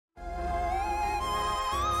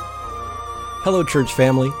Hello, church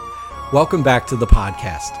family. Welcome back to the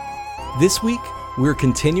podcast. This week, we're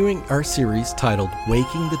continuing our series titled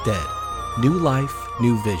Waking the Dead, New Life,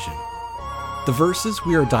 New Vision. The verses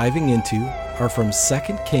we are diving into are from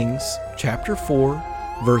 2 Kings chapter 4,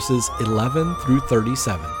 verses 11 through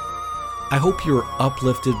 37. I hope you're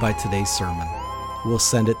uplifted by today's sermon. We'll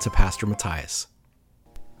send it to Pastor Matthias.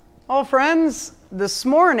 Well, friends, this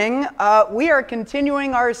morning we are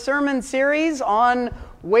continuing our sermon series on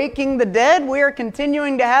Waking the Dead. We are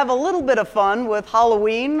continuing to have a little bit of fun with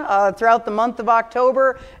Halloween throughout the month of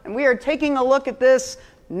October, and we are taking a look at this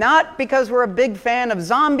not because we're a big fan of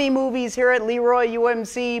zombie movies here at Leroy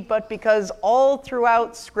UMC, but because all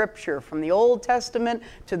throughout Scripture, from the Old Testament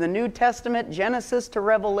to the New Testament, Genesis to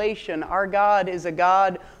Revelation, our God is a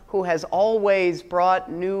God who has always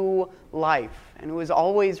brought new life and who is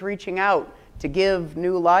always reaching out to give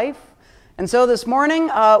new life. And so this morning,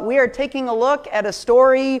 we are taking a look at a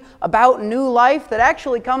story about new life that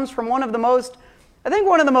actually comes from one of the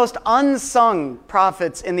most unsung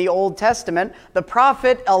prophets in the Old Testament, the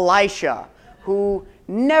prophet Elisha, who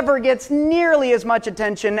never gets nearly as much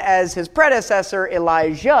attention as his predecessor,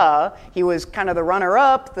 Elijah. He was kind of the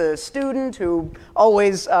runner-up, the student who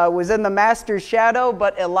always was in the master's shadow,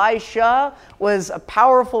 but Elisha was a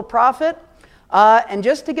powerful prophet. And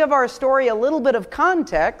just to give our story a little bit of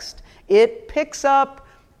context, it picks up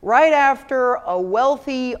right after a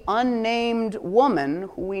wealthy, unnamed woman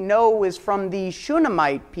who we know is from the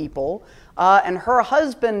Shunammite people, and her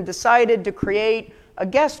husband decided to create a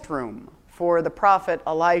guest room for the prophet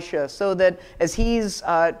Elisha so that as he's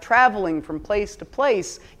traveling from place to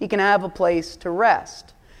place, he can have a place to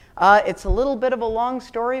rest. It's a little bit of a long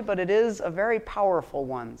story, but it is a very powerful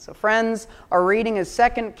one. So friends, our reading is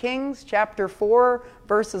 2 Kings chapter 4,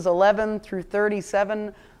 verses 11 through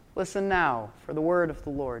 37. Listen now for the word of the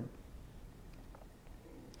Lord.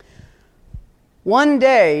 One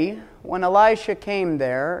day, when Elisha came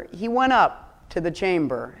there, he went up to the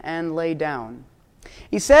chamber and lay down.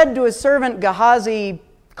 He said to his servant Gehazi,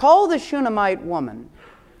 "Call the Shunammite woman."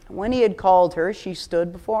 When he had called her, she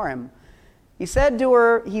stood before him. He said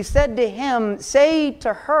to him, "Say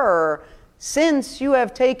to her, since you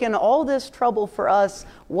have taken all this trouble for us,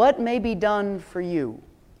 what may be done for you?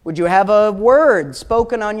 Would you have a word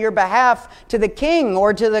spoken on your behalf to the king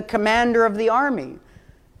or to the commander of the army?"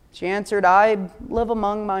 She answered, "I live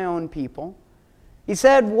among my own people." He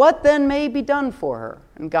said, "What then may be done for her?"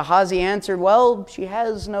 And Gehazi answered, "Well, she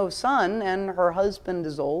has no son, and her husband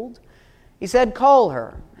is old." He said, "Call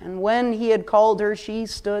her." And when he had called her, she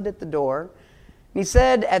stood at the door. And he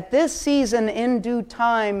said, "At this season, in due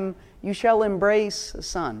time, you shall embrace a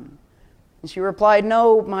son." And she replied,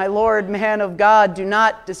 "No, my lord, man of God, do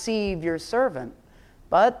not deceive your servant."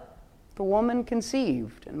 But the woman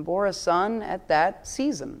conceived and bore a son at that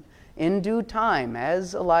season, in due time,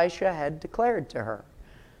 as Elisha had declared to her.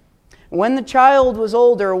 When the child was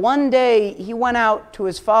older, one day he went out to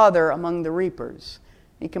his father among the reapers.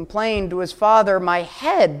 He complained to his father, my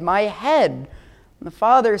head, my head." And the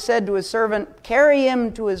father said to his servant, "Carry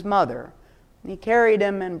him to his mother." And he carried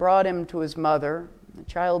him and brought him to his mother. The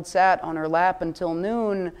child sat on her lap until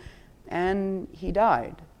noon, and he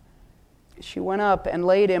died. She went up and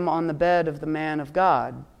laid him on the bed of the man of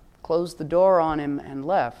God, closed the door on him, and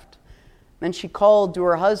left. Then she called to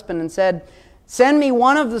her husband and said, "Send me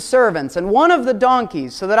one of the servants and one of the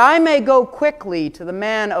donkeys, so that I may go quickly to the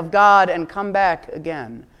man of God and come back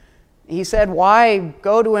again." He said, "Why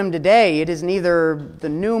go to him today? It is neither the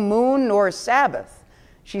new moon nor Sabbath."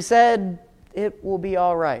 She said, "It will be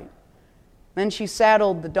all right." Then she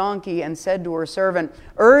saddled the donkey and said to her servant,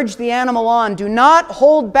 "Urge the animal on. Do not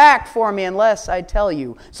hold back for me unless I tell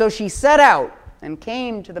you." So she set out and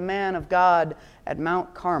came to the man of God at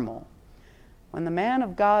Mount Carmel. When the man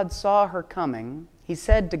of God saw her coming, he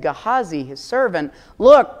said to Gehazi, his servant,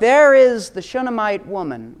 "Look, there is the Shunammite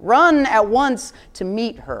woman. Run at once to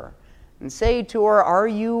meet her and say to her, 'Are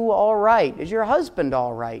you all right? Is your husband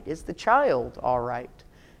all right? Is the child all right?'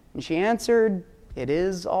 And she answered, 'It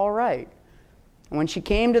is all right.' And when she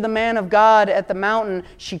came to the man of God at the mountain,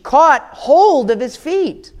 she caught hold of his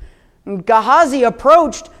feet. And Gehazi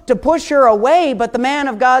approached to push her away, but the man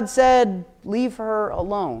of God said, 'Leave her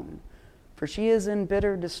alone, for she is in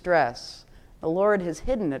bitter distress. The Lord has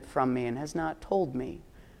hidden it from me and has not told me.'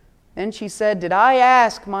 Then she said, 'Did I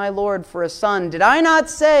ask my Lord for a son? Did I not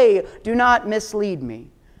say, do not mislead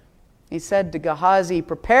me?' He said to Gehazi,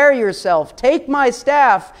 'Prepare yourself, take my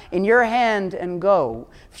staff in your hand and go.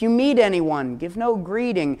 If you meet anyone, give no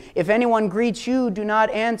greeting. If anyone greets you, do not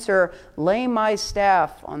answer. Lay my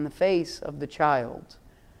staff on the face of the child.'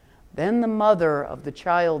 Then the mother of the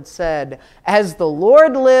child said, "As the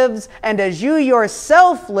Lord lives, and as you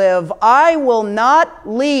yourself live, I will not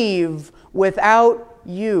leave without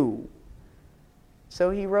you." So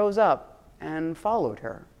he rose up and followed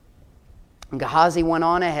her. Gehazi went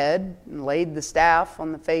on ahead and laid the staff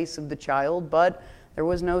on the face of the child, but there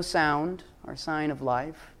was no sound or sign of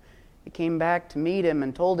life. He came back to meet him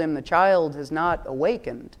and told him, "The child has not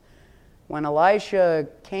awakened." When Elisha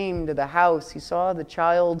came to the house, he saw the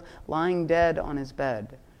child lying dead on his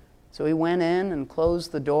bed. So he went in and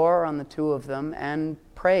closed the door on the two of them and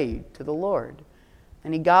prayed to the Lord.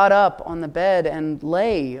 And he got up on the bed and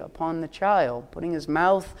lay upon the child, putting his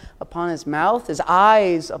mouth upon his mouth, his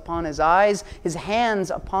eyes upon his eyes, his hands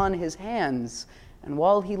upon his hands. And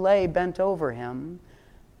while he lay bent over him,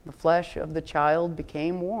 the flesh of the child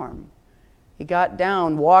became warm. He got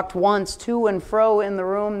down, walked once to and fro in the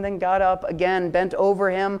room, then got up again, bent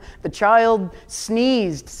over him. The child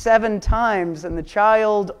sneezed 7 times, and the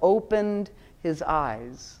child opened his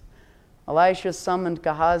eyes. Elisha summoned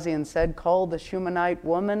Gehazi and said, "Call the Shunammite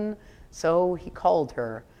woman." So he called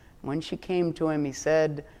her. When she came to him, he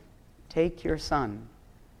said, "Take your son."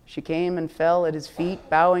 She came and fell at his feet,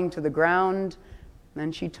 bowing to the ground.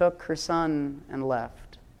 Then she took her son and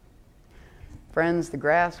left. Friends, the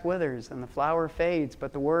grass withers and the flower fades,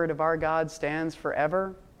 but the word of our God stands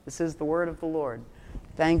forever. This is the word of the Lord.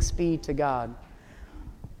 Thanks be to God.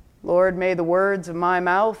 Lord, may the words of my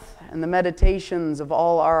mouth and the meditations of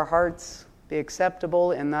all our hearts be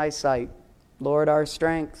acceptable in thy sight, Lord, our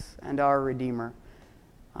strength and our Redeemer.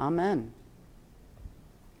 Amen.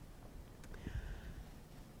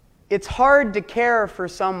 It's hard to care for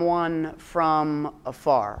someone from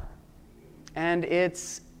afar, and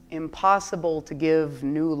it's impossible to give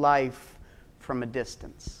new life from a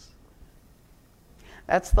distance.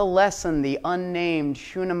 That's the lesson the unnamed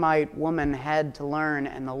Shunammite woman had to learn,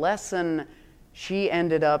 and the lesson she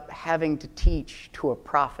ended up having to teach to a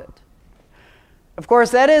prophet. Of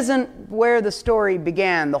course, that isn't where the story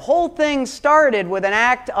began. The whole thing started with an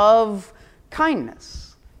act of kindness.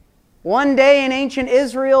 One day in ancient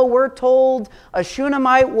Israel, we're told a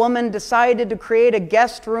Shunammite woman decided to create a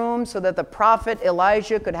guest room so that the prophet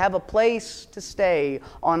Elijah could have a place to stay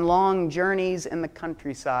on long journeys in the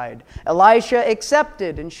countryside. Elisha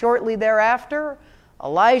accepted, and shortly thereafter,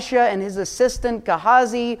 Elisha and his assistant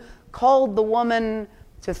Gehazi called the woman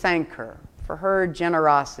to thank her for her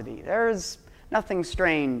generosity. There's nothing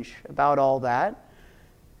strange about all that.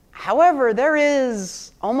 However, there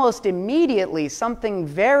is almost immediately something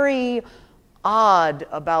very odd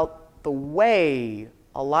about the way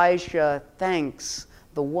Elisha thanks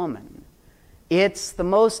the woman. It's the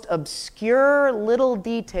most obscure little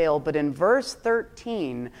detail, but in verse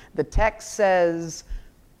 13, the text says,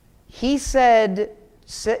 he said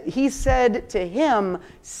to him,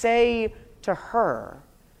 "Say to her."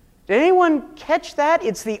 Did anyone catch that?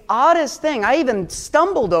 It's the oddest thing. I even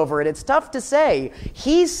stumbled over it. It's tough to say.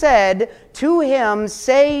 He said to him,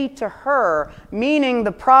 "Say to her," meaning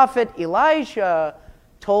the prophet Elisha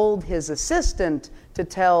told his assistant to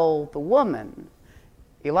tell the woman.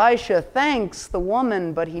 Elisha thanks the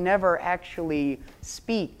woman, but he never actually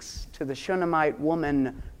speaks to the Shunammite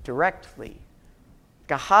woman directly.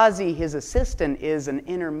 Gehazi, his assistant, is an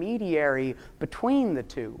intermediary between the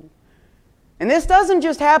two. And this doesn't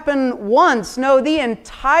just happen once. No, the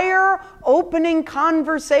entire opening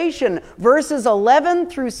conversation, verses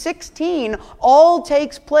 11 through 16, all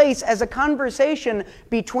takes place as a conversation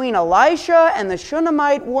between Elisha and the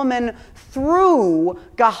Shunammite woman through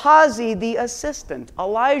Gehazi, the assistant.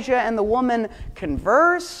 Elijah and the woman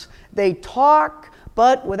converse, they talk,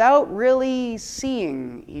 but without really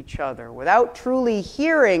seeing each other, without truly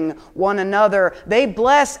hearing one another. They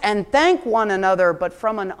bless and thank one another, but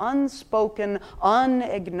from an unspoken,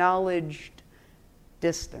 unacknowledged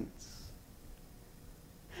distance.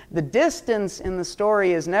 The distance in the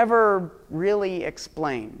story is never really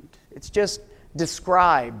explained. It's just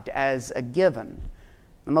described as a given.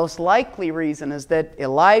 The most likely reason is that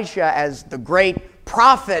Elijah, as the great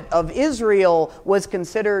prophet of Israel, was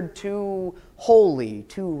considered too holy,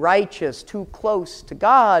 too righteous, too close to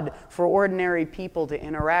God for ordinary people to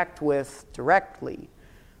interact with directly.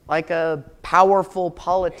 Like a powerful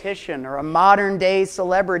politician or a modern-day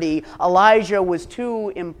celebrity, Elijah was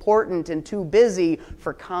too important and too busy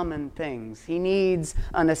for common things. He needs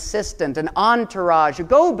an assistant, an entourage, a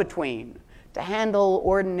go-between to handle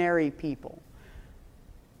ordinary people.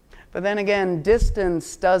 But then again,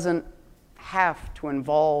 distance doesn't have to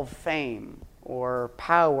involve fame or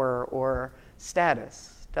power or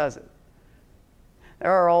status, does it?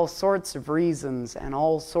 There are all sorts of reasons and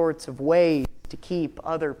all sorts of ways to keep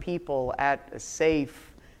other people at a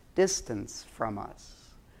safe distance from us,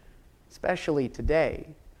 especially today.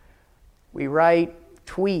 We write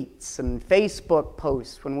tweets and Facebook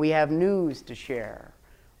posts when we have news to share.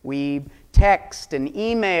 We text and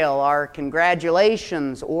email our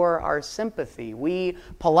congratulations or our sympathy. We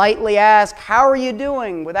politely ask, "How are you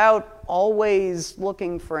doing?" without always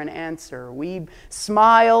looking for an answer. We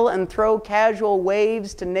smile and throw casual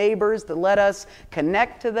waves to neighbors that let us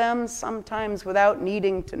connect to them, sometimes without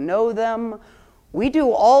needing to know them. We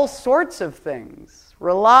do all sorts of things,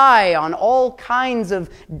 rely on all kinds of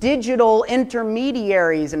digital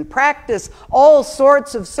intermediaries, and practice all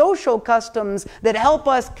sorts of social customs that help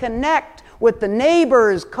us connect with the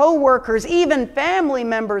neighbors, co-workers, even family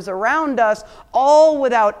members around us, all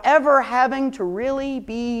without ever having to really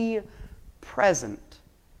be present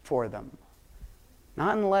for them.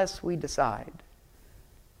 Not unless we decide.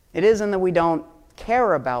 It isn't that we don't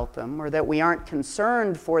care about them, or that we aren't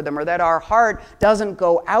concerned for them, or that our heart doesn't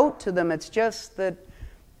go out to them. It's just that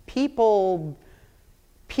people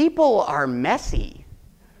are messy.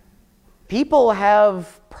 People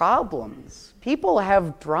have problems. People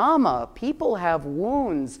have drama. People have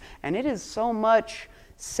wounds. And it is so much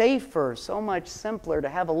safer, so much simpler to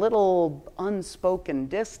have a little unspoken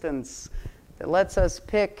distance that lets us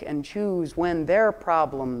pick and choose when their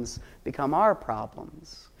problems become our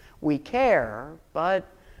problems. We care, but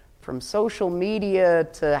from social media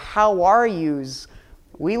to how are yous,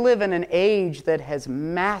 we live in an age that has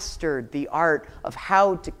mastered the art of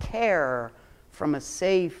how to care from a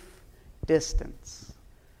safe distance.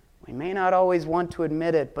 We may not always want to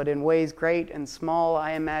admit it, but in ways great and small,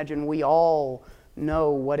 I imagine we all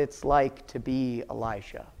know what it's like to be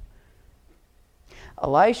Elisha.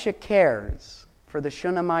 Elisha cares for the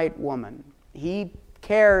Shunammite woman. He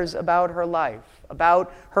cares about her life,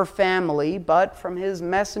 about her family, but from his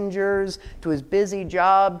messengers to his busy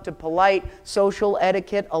job to polite social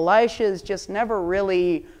etiquette, Elisha is just never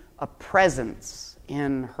really a presence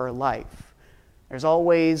in her life. There's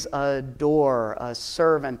always a door, a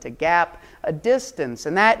servant, a gap, a distance,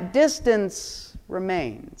 and that distance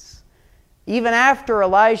remains. Even after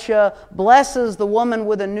Elisha blesses the woman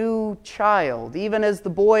with a new child, even as the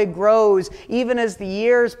boy grows, even as the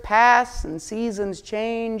years pass and seasons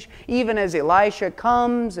change, even as Elisha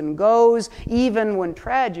comes and goes, even when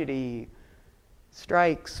tragedy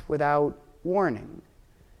strikes without warning,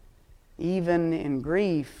 even in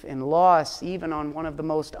grief, in loss, even on one of the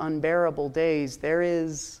most unbearable days, there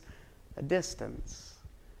is a distance.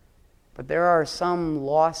 But there are some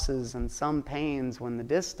losses and some pains when the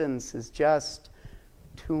distance is just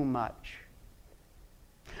too much.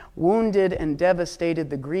 Wounded and devastated,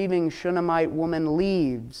 the grieving Shunammite woman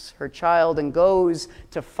leaves her child and goes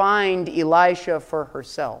to find Elisha for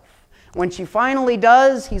herself. When she finally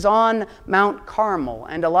does, he's on Mount Carmel,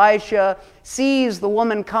 and Elisha sees the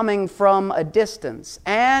woman coming from a distance.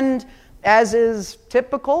 And as is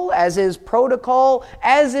typical, as is protocol,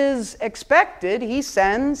 as is expected, he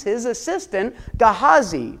sends his assistant,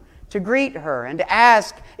 Gehazi, to greet her and to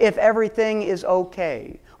ask if everything is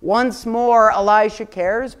okay. Once more, Elisha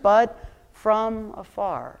cares, but from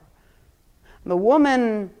afar. The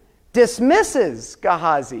woman dismisses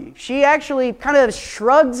Gehazi. She actually kind of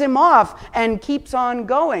shrugs him off and keeps on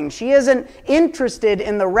going. She isn't interested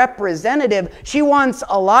in the representative. She wants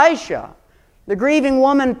Elisha. The grieving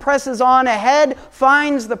woman presses on ahead,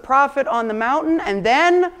 finds the prophet on the mountain, and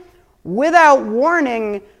then, without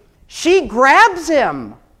warning, she grabs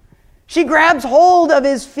him. She grabs hold of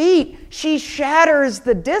his feet. She shatters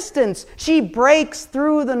the distance. She breaks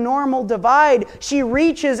through the normal divide. She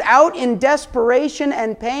reaches out in desperation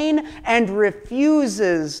and pain and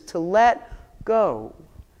refuses to let go.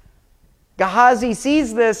 Gehazi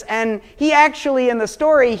sees this, and he actually, in the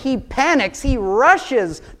story, he panics. He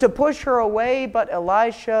rushes to push her away, but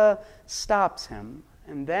Elisha stops him.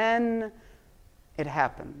 And then it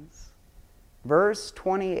happens. Verse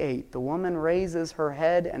 28, the woman raises her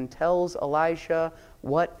head and tells Elisha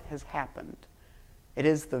what has happened. It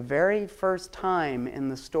is the very first time in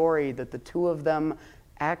the story that the two of them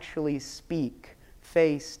actually speak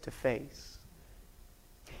face to face.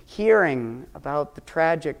 Hearing about the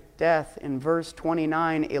tragic death in verse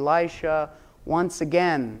 29, Elisha once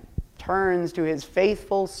again turns to his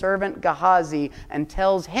faithful servant Gehazi and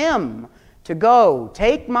tells him to go,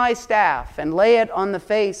 take my staff and lay it on the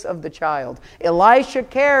face of the child. Elisha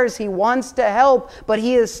cares, he wants to help, but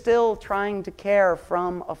he is still trying to care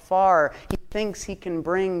from afar. He thinks he can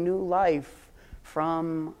bring new life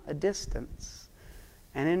from a distance.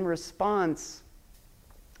 And in response,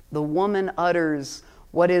 the woman utters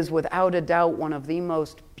what is without a doubt one of the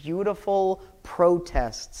most beautiful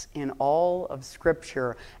protests in all of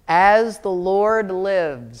Scripture. As the Lord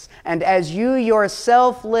lives, and as you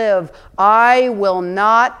yourself live, I will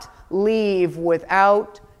not leave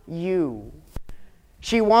without you.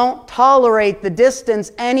 She won't tolerate the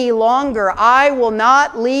distance any longer. I will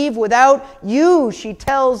not leave without you, she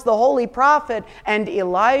tells the holy prophet. And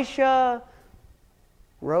Elisha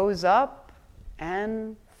rose up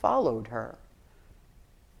and followed her.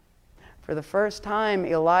 For the first time,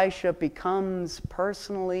 Elisha becomes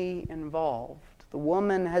personally involved. The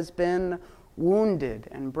woman has been wounded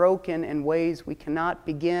and broken in ways we cannot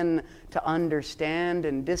begin to understand,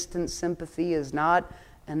 and distant sympathy is not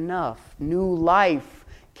enough. New life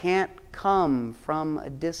can't come from a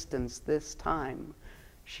distance this time.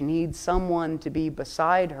 She needs someone to be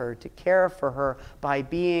beside her, to care for her by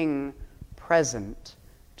being present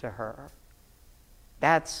to her.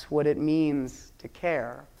 That's what it means to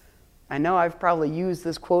care. I know I've probably used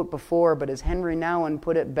this quote before, but as Henry Nouwen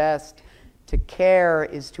put it best, to care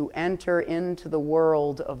is to enter into the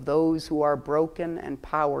world of those who are broken and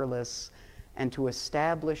powerless, and to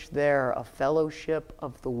establish there a fellowship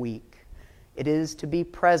of the weak. It is to be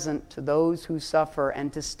present to those who suffer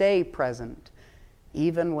and to stay present,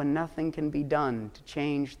 even when nothing can be done to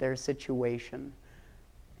change their situation.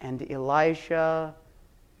 And Elisha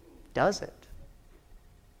does it.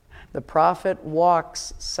 The prophet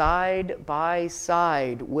walks side by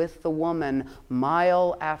side with the woman,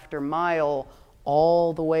 mile after mile,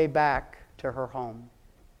 all the way back to her home.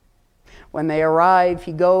 When they arrive,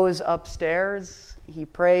 he goes upstairs, he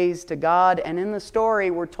prays to God, and in the story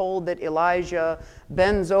we're told that Elijah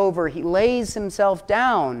bends over, he lays himself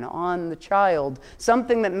down on the child,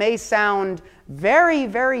 something that may sound very,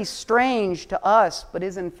 very strange to us, but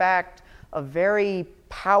is in fact a very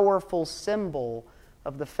powerful symbol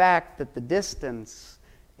of the fact that the distance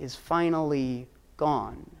is finally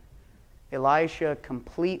gone. Elisha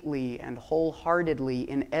completely and wholeheartedly,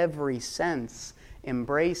 in every sense,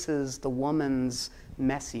 embraces the woman's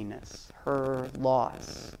messiness, her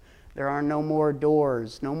loss. There are no more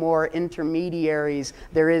doors, no more intermediaries.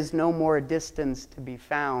 There is no more distance to be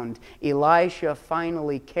found. Elisha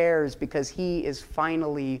finally cares because he is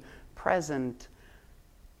finally present.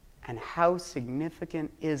 And how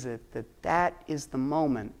significant is it that that is the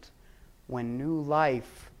moment when new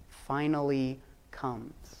life finally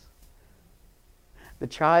comes? The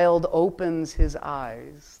child opens his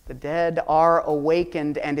eyes. The dead are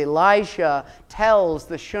awakened, and Elisha tells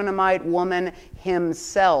the Shunammite woman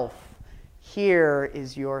himself, "Here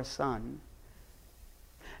is your son."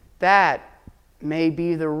 That may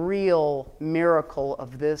be the real miracle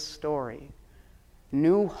of this story.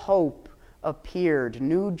 New hope appeared,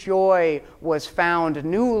 new joy was found,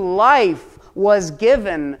 new life was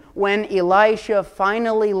given when Elisha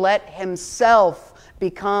finally let himself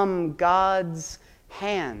become God's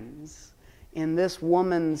hands in this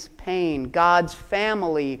woman's pain, God's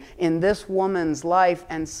family in this woman's life,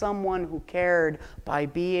 and someone who cared by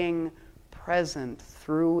being present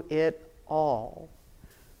through it all.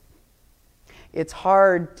 It's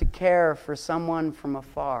hard to care for someone from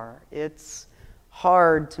afar. It's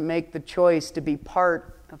hard to make the choice to be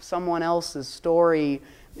part of someone else's story.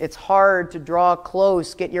 It's hard to draw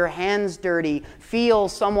close, get your hands dirty, feel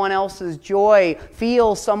someone else's joy,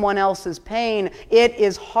 feel someone else's pain. It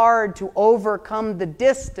is hard to overcome the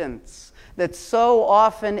distance that so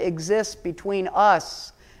often exists between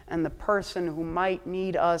us and the person who might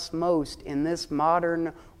need us most in this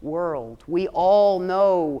modern world. We all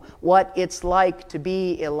know what it's like to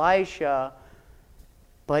be Elisha,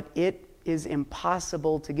 but it is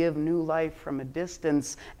impossible to give new life from a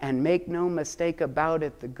distance, and make no mistake about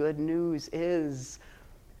it, the good news is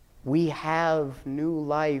we have new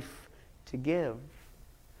life to give.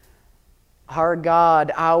 Our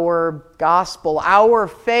God, our gospel, our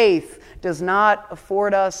faith does not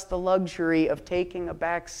afford us the luxury of taking a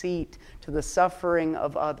back seat to the suffering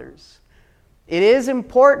of others. It is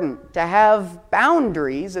important to have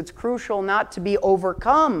boundaries. It's crucial not to be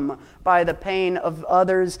overcome by the pain of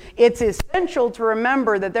others. It's essential to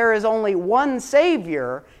remember that there is only one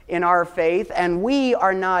Savior in our faith, and we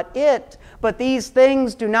are not it. But these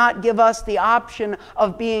things do not give us the option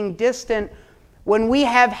of being distant when we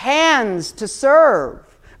have hands to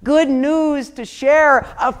serve, good news to share,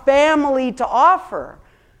 a family to offer.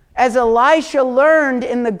 As Elisha learned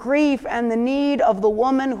in the grief and the need of the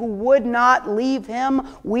woman who would not leave him,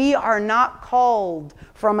 we are not called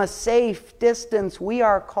from a safe distance. We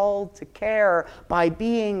are called to care by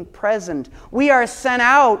being present. We are sent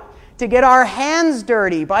out to get our hands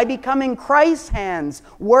dirty by becoming Christ's hands,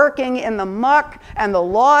 working in the muck and the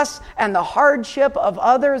loss and the hardship of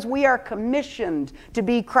others. We are commissioned to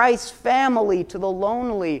be Christ's family to the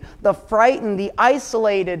lonely, the frightened, the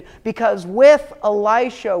isolated, because with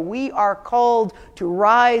Elisha, we are called to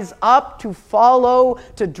rise up, to follow,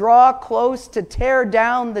 to draw close, to tear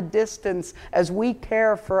down the distance as we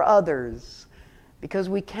care for others. Because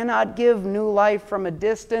we cannot give new life from a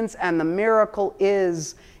distance, and the miracle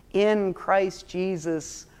is in Christ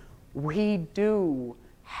Jesus, we do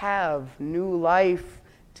have new life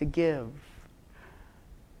to give.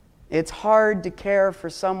 It's hard to care for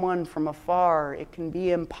someone from afar. It can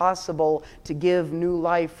be impossible to give new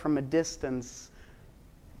life from a distance.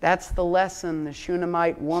 That's the lesson the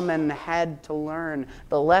Shunammite woman had to learn.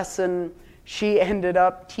 The lesson she ended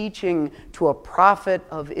up teaching to a prophet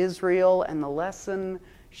of Israel, and the lesson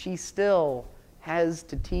she still has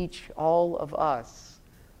to teach all of us.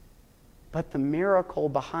 But the miracle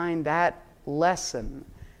behind that lesson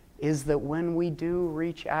is that when we do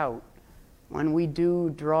reach out, when we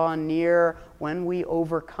do draw near, when we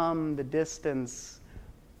overcome the distance,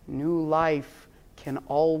 new life can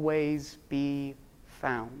always be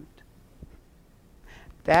found.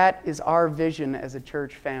 That is our vision as a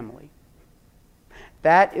church family.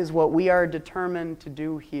 That is what we are determined to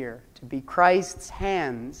do here, to be Christ's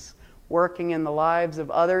hands working in the lives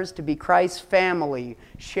of others, to be Christ's family,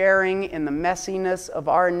 sharing in the messiness of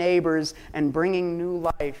our neighbors and bringing new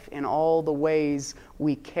life in all the ways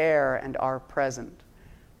we care and are present.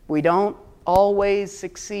 We don't always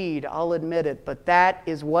succeed, I'll admit it, but that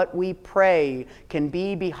is what we pray can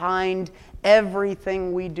be behind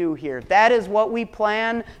everything we do here. That is what we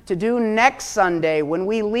plan to do next Sunday when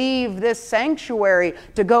we leave this sanctuary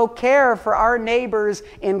to go care for our neighbors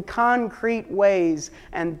in concrete ways.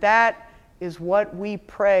 And that is what we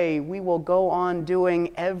pray we will go on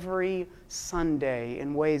doing every Sunday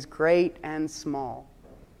in ways great and small.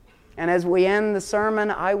 And as we end the sermon,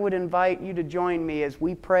 I would invite you to join me as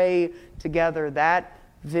we pray together that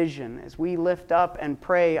vision, as we lift up and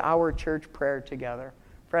pray our church prayer together.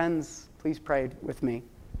 Friends, please pray with me.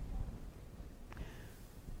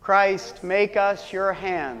 Christ, make us your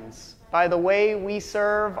hands by the way we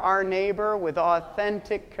serve our neighbor with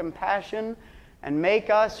authentic compassion, and make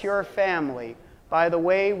us your family by the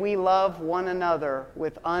way we love one another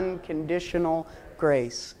with unconditional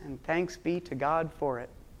grace. And thanks be to God for it.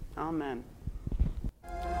 Amen.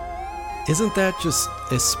 Isn't that just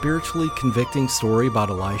a spiritually convicting story about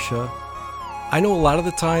Elisha? I know a lot of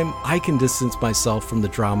the time I can distance myself from the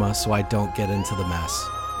drama so I don't get into the mess.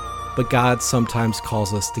 But God sometimes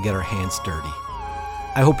calls us to get our hands dirty.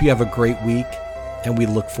 I hope you have a great week, and we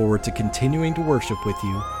look forward to continuing to worship with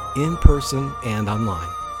you in person and online.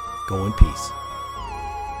 Go in peace.